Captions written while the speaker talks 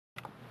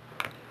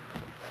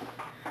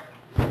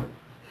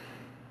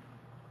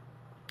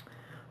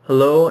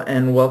Hello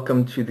and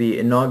welcome to the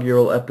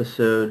inaugural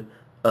episode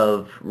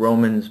of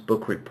Roman's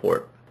Book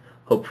Report.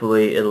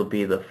 Hopefully it'll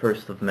be the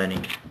first of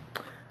many.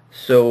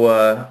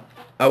 So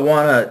I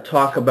want to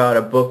talk about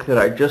a book that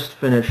I just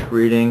finished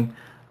reading.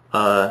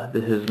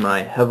 This is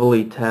my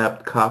heavily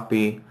tapped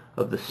copy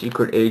of The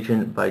Secret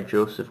Agent by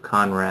Joseph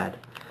Conrad.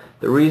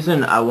 The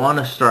reason I want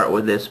to start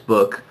with this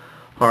book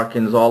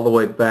harkens all the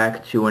way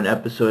back to an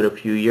episode a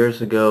few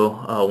years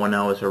ago when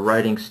I was a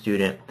writing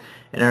student.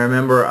 And I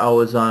remember I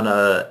was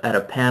at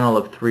a panel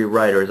of 3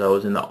 writers. I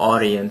was in the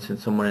audience, and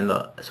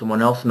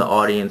someone else in the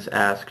audience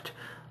asked,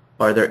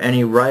 "Are there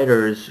any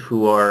writers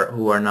who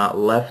are not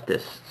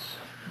leftists,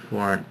 who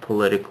aren't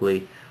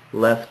politically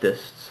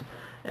leftists?"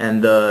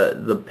 And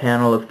the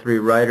panel of 3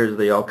 writers,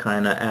 they all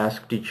kind of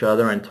asked each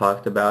other and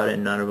talked about it,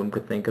 and none of them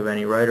could think of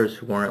any writers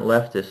who weren't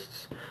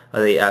leftists.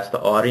 They asked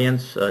the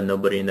audience.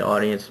 Nobody in the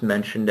audience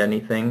mentioned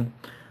anything.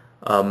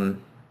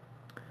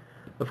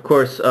 Of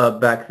course,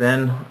 back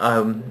then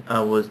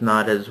I was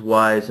not as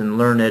wise and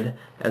learned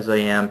as I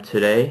am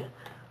today.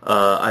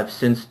 I've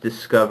since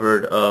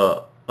discovered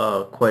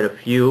quite a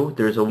few.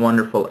 There's a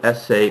wonderful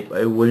essay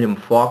by William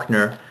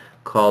Faulkner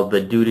called The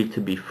Duty to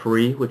be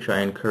Free, which I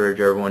encourage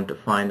everyone to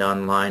find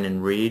online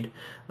and read.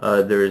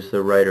 There's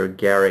the writer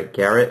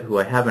Garrett, who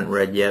I haven't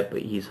read yet,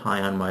 but he's high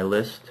on my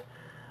list.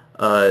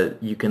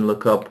 You can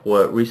look up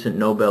what recent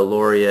Nobel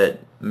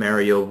laureate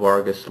Mario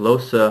Vargas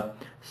Llosa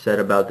said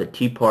about the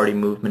Tea Party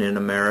movement in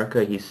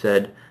America. He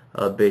said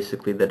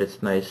basically that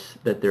it's nice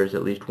that there's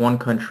at least one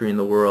country in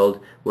the world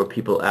where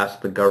people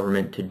ask the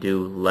government to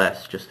do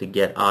less, just to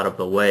get out of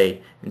the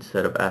way,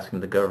 instead of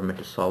asking the government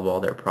to solve all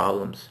their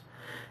problems.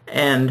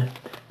 And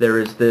there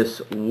is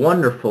this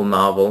wonderful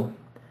novel,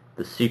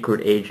 The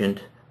Secret Agent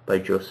by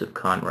Joseph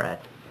Conrad.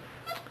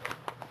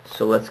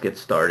 So let's get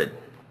started.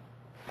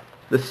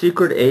 The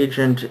Secret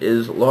Agent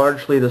is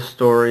largely the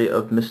story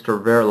of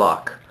Mr.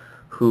 Verlock,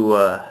 who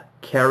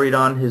carried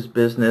on his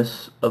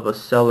business of a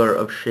seller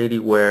of shady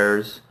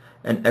wares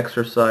and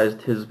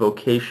exercised his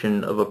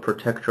vocation of a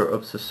protector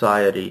of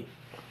society.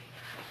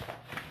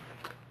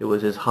 It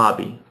was his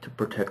hobby to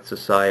protect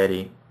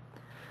society.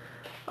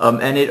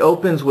 And it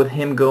opens with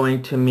him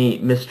going to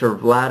meet Mr.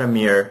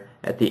 Vladimir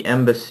at the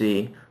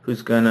embassy,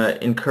 who's going to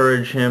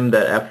encourage him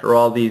that after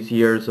all these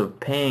years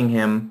of paying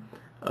him,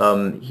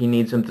 he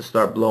needs him to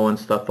start blowing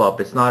stuff up.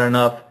 It's not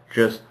enough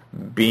just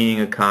being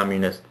a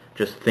communist,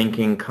 just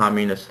thinking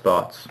communist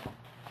thoughts.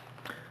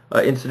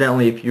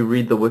 Incidentally, if you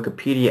read the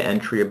Wikipedia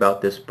entry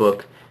about this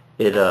book,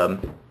 it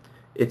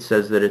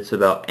says that it's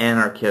about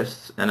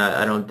anarchists, and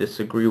I don't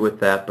disagree with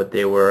that, but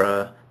they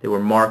were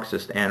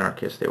Marxist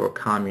anarchists. They were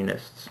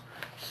communists.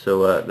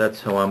 So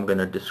that's how I'm going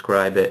to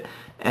describe it.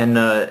 And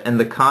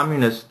the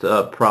communist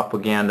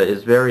propaganda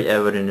is very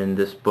evident in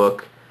this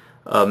book.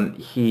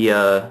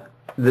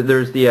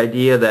 There's the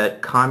idea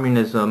that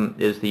communism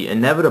is the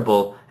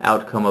inevitable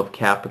outcome of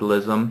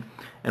capitalism,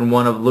 and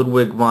one of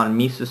Ludwig von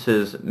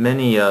Mises's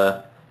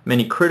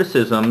many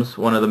criticisms,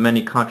 one of the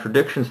many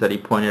contradictions that he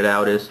pointed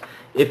out is,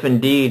 if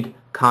indeed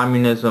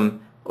communism,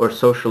 or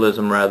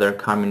socialism rather,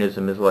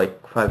 communism is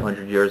like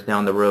 500 years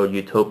down the road,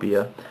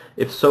 utopia,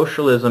 if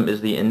socialism is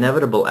the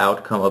inevitable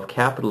outcome of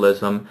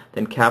capitalism,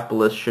 then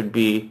capitalists should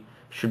be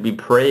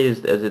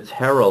praised as its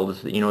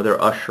heralds. You know, they're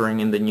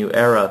ushering in the new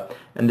era.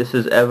 And this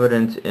is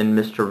evident in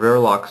Mr.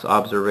 Verlock's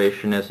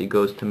observation as he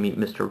goes to meet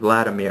Mr.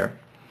 Vladimir.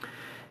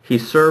 He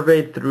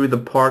surveyed through the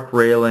park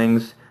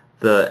railings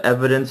the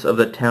evidence of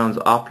the town's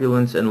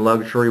opulence and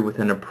luxury with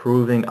an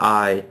approving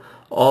eye.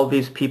 All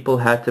these people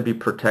had to be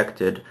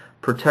protected.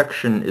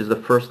 Protection is the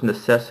first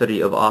necessity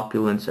of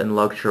opulence and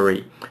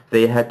luxury.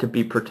 They had to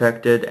be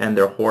protected, and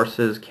their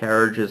horses,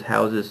 carriages,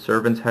 houses,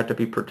 servants had to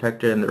be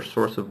protected, and their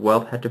source of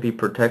wealth had to be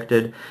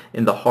protected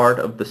in the heart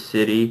of the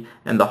city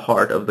and the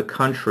heart of the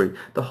country.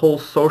 The whole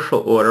social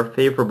order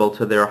favorable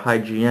to their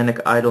hygienic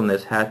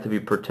idleness had to be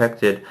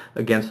protected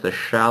against the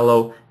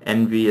shallow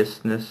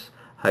enviousness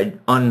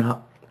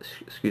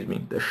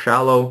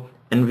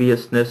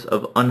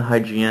of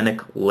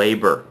unhygienic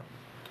labor.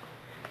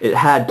 It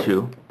had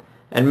to.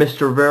 And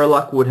Mr.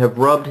 Verlock would have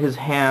rubbed his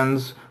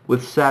hands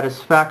with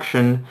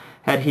satisfaction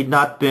had he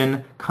not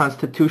been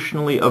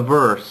constitutionally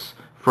averse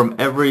from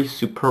every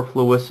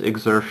superfluous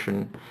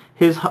exertion.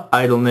 His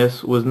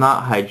idleness was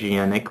not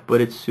hygienic, but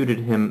it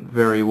suited him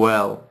very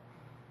well.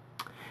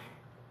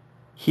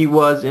 He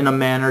was in a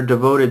manner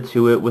devoted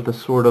to it with a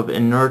sort of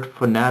inert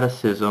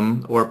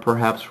fanaticism, or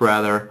perhaps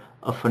rather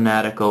a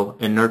fanatical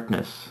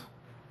inertness.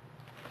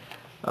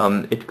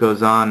 It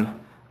goes on,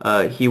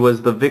 he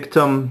was the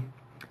victim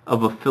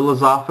of a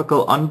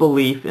philosophical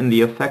unbelief in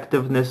the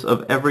effectiveness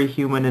of every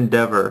human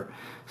endeavor.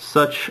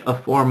 Such a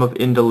form of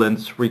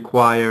indolence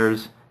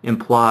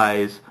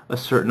implies a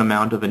certain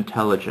amount of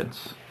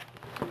intelligence.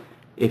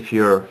 If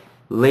you're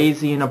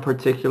lazy in a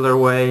particular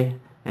way,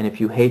 and if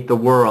you hate the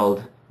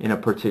world in a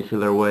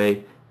particular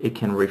way, it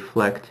can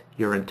reflect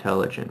your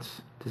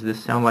intelligence. Does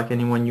this sound like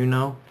anyone you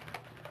know?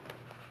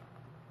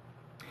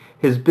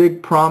 His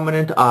big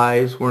prominent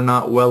eyes were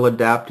not well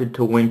adapted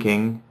to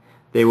winking.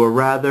 They were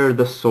rather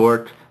the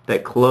sort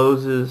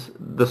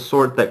the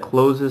sort that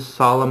closes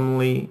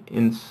solemnly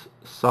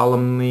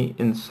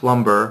in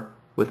slumber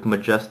with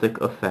majestic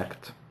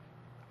effect.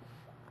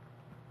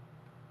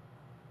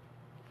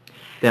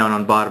 Down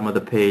on bottom of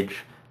the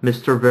page,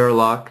 Mr.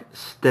 Verlock,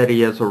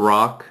 steady as a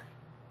rock,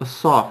 a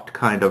soft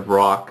kind of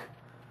rock,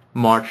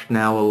 marched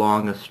now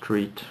along a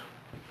street.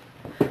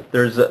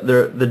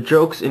 The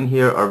jokes in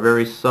here are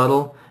very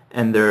subtle,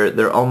 and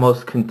they're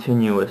almost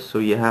continuous, so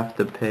you have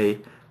to pay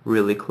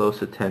really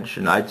close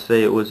attention. I'd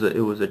say it was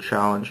a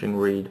challenging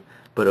read,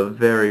 but a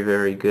very,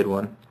 very good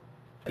one.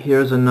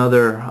 Here's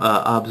another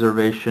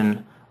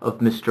observation of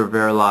Mr.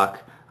 Verlock,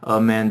 a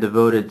man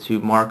devoted to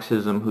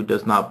Marxism who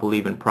does not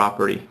believe in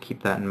property.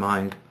 Keep that in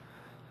mind.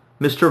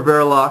 Mr.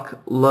 Verlock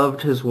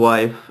loved his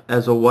wife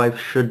as a wife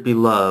should be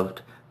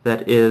loved,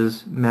 that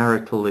is,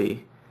 maritally,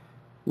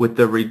 with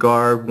the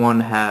regard one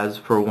has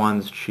for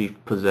one's chief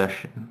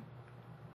possession.